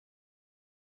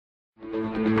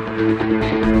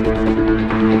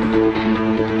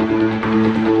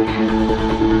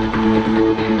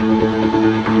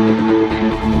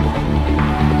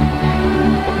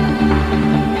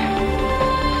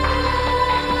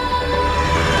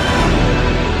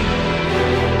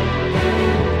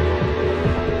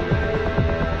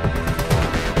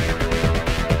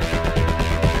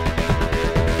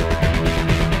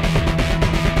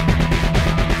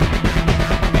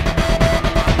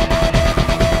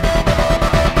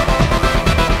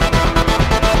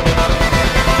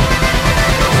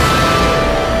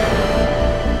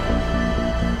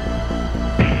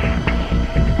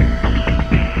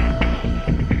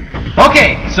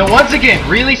Okay, so once again,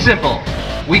 really simple.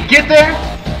 We get there,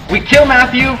 we kill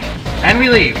Matthew, and we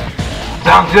leave.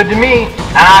 Sounds good to me.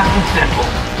 Nice and simple.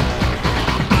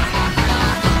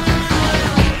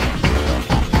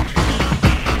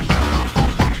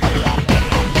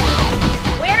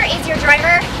 Where is your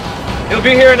driver? He'll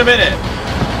be here in a minute.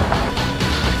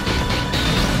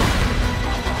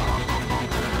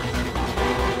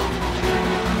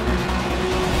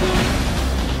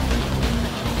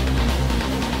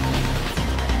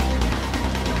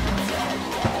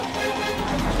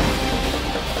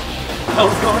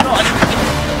 What's going on?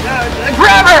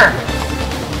 Grab her!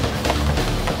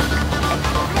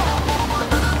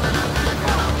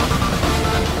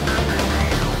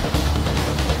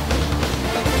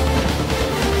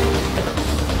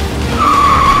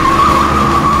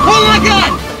 Oh my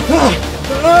God!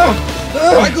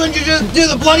 Why couldn't you just do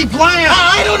the bloody plan?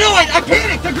 I don't know. I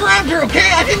panicked. I grabbed her.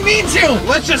 Okay, I didn't mean to.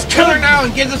 Let's just kill her now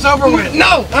and get this over with.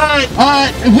 No.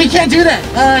 We can't do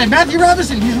that. Matthew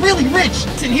Robinson, he's really rich,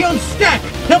 and he owns stock.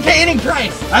 He'll pay any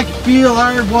price. I can feel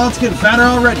our wallets getting fatter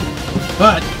already,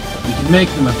 but we can make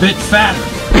them a bit fatter.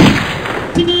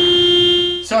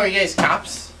 So are you guys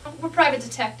cops? We're private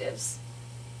detectives.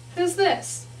 Who's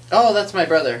this? Oh, that's my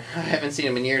brother. I haven't seen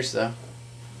him in years, though.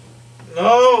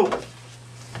 No!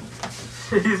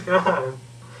 She's gone.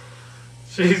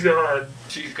 She's gone.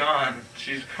 She's gone.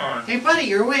 She's gone. Hey, buddy,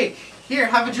 you're awake. Here,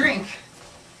 have a drink.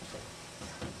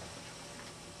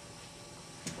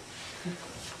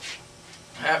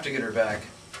 I have to get her back.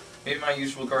 Maybe my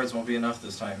usual guards won't be enough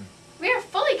this time. We are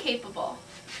fully capable.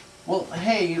 Well,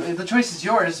 hey, the choice is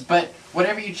yours, but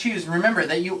whatever you choose, remember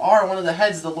that you are one of the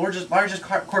heads of the largest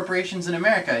corporations in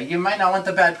America. You might not want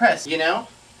the bad press, you know?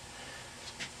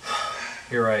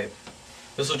 You're right.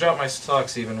 This will drop my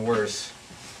stocks even worse.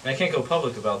 And I can't go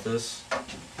public about this.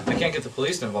 I can't get the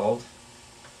police involved.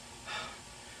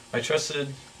 My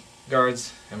trusted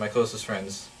guards and my closest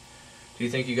friends. Do you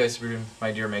think you guys bring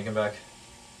my dear Megan back?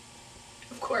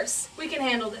 Of course. We can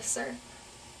handle this, sir.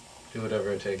 Do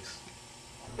whatever it takes.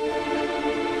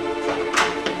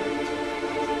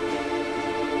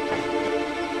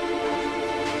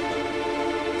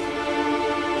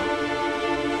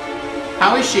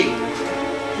 How is she?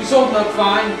 She's holding up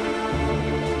fine.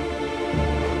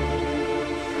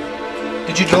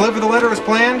 Did you deliver the letter as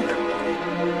planned?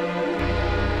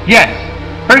 Yes.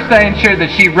 First I ensured that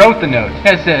she wrote the note,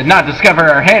 as to not discover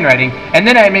our handwriting, and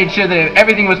then I made sure that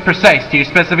everything was precise to your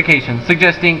specifications,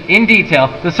 suggesting, in detail,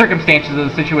 the circumstances of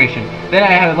the situation. Then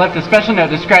I had left a special note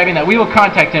describing that we will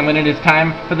contact him when it is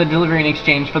time for the delivery in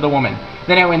exchange for the woman.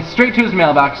 Then I went straight to his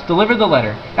mailbox, delivered the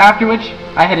letter, after which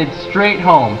I headed straight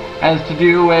home, as to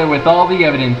do away with all the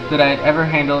evidence that I had ever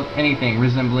handled anything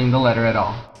resembling the letter at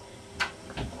all.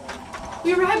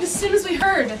 We arrived as soon as we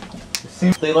heard. It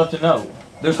seems they left a note.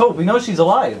 There's hope. We know she's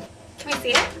alive. Can we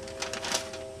see it?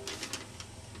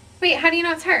 Wait, how do you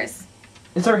know it's hers?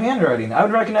 It's her handwriting. I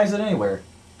would recognize it anywhere.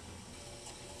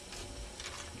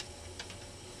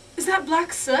 Is that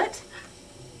black soot?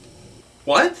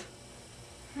 What?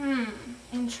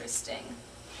 Interesting.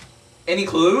 Any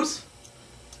clues?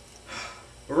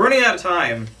 We're running out of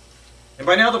time. And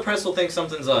by now the press will think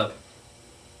something's up.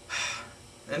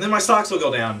 And then my stocks will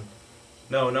go down.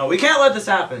 No, we can't let this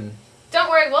happen. Don't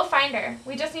worry, we'll find her.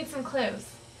 We just need some clues.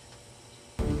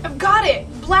 I've got it!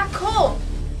 Black coal!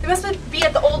 They must be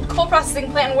at the old coal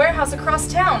processing plant and warehouse across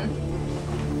town.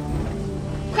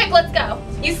 Quick, let's go.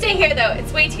 You stay here, though.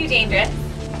 It's way too dangerous.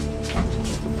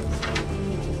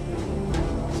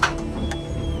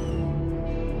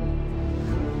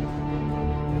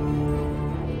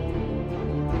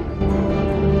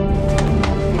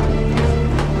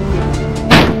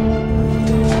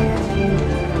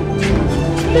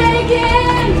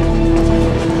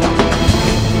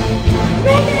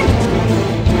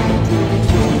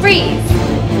 Freeze!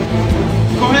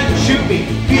 Go ahead and shoot me.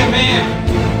 Be a man.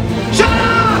 Shut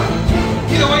up!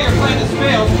 Either way your plan has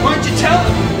failed. Why don't you tell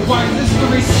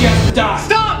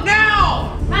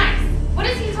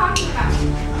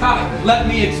let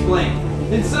me explain.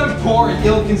 In some poor and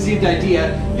ill-conceived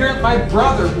idea, my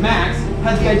brother, Max,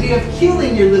 had the idea of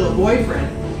killing your little boyfriend.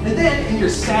 And then, in your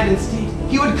saddened state,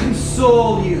 he would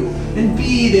console you and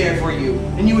be there for you.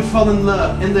 And you would fall in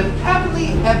love and live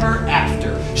happily ever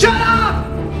after. Shut up!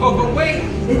 Oh, but wait,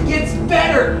 it gets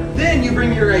better. Then you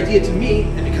bring your idea to me,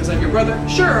 and because I'm your brother,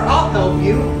 sure, I'll help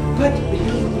you. But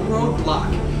here's the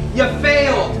roadblock. You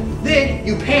failed. Then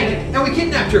you panicked, and we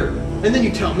kidnapped her. And then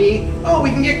you tell me, oh, we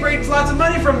can get lots of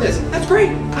money from this. That's great.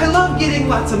 I love getting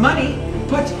lots of money.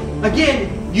 But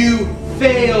again, you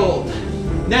failed.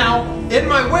 Now, in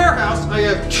my warehouse, I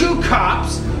have 2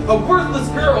 cops, a worthless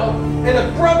girl, and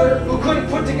a brother who couldn't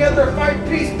put together a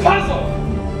 5-piece puzzle.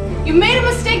 You made a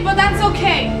mistake, but that's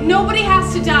okay. Nobody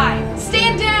has to die.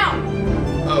 Stand down.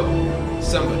 Oh,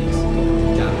 somebody's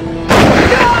got it.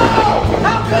 No!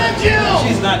 How could you?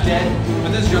 She's not dead,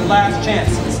 but this is your last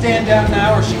chance. Stand down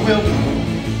now or she will be.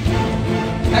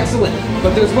 Excellent,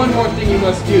 but there's one more thing you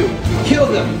must do. Kill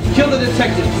them. Kill the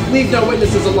detectives. Leave no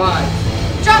witnesses alive.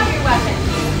 Drop your weapon.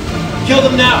 Kill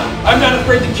them now. I'm not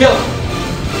afraid to kill them.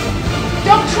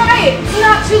 Don't try it. It's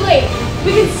not too late.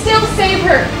 We can still save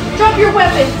her. Drop your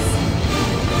weapons.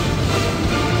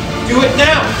 Do it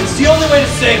now. It's the only way to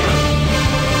save her.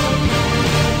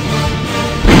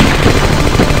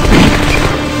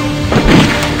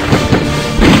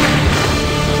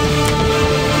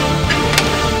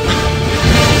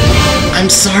 I'm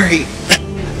sorry.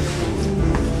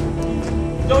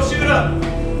 Don't shoot up!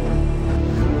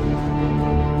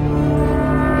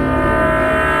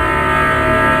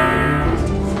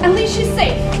 At least she's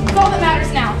safe. It's all that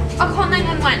matters now. I'll call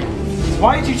 911.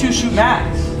 Why did you two shoot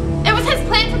Max? It was his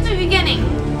plan from the beginning.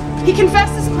 He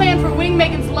confessed his plan for winning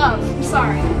Megan's love. I'm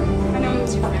sorry. I know he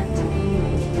was your friend.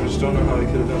 I just don't know how he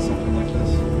could have done something like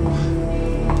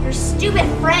this. Your stupid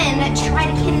friend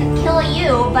tried to kill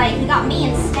you, but he got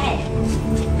me instead.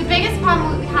 The biggest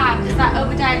problem we have is that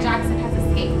Obadiah Jackson has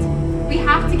escaped. We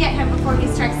have to get him before he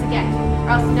strikes again, or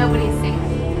else nobody's safe.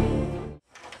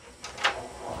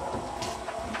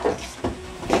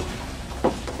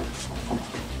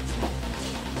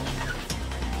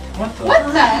 What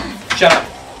the? Shut up.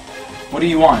 What do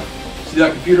you want? See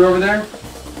that computer over there?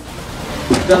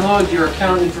 Download your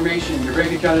account information, your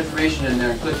bank account information in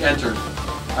there and click enter.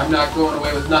 I'm not going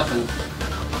away with nothing.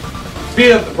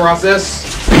 Speed up the process.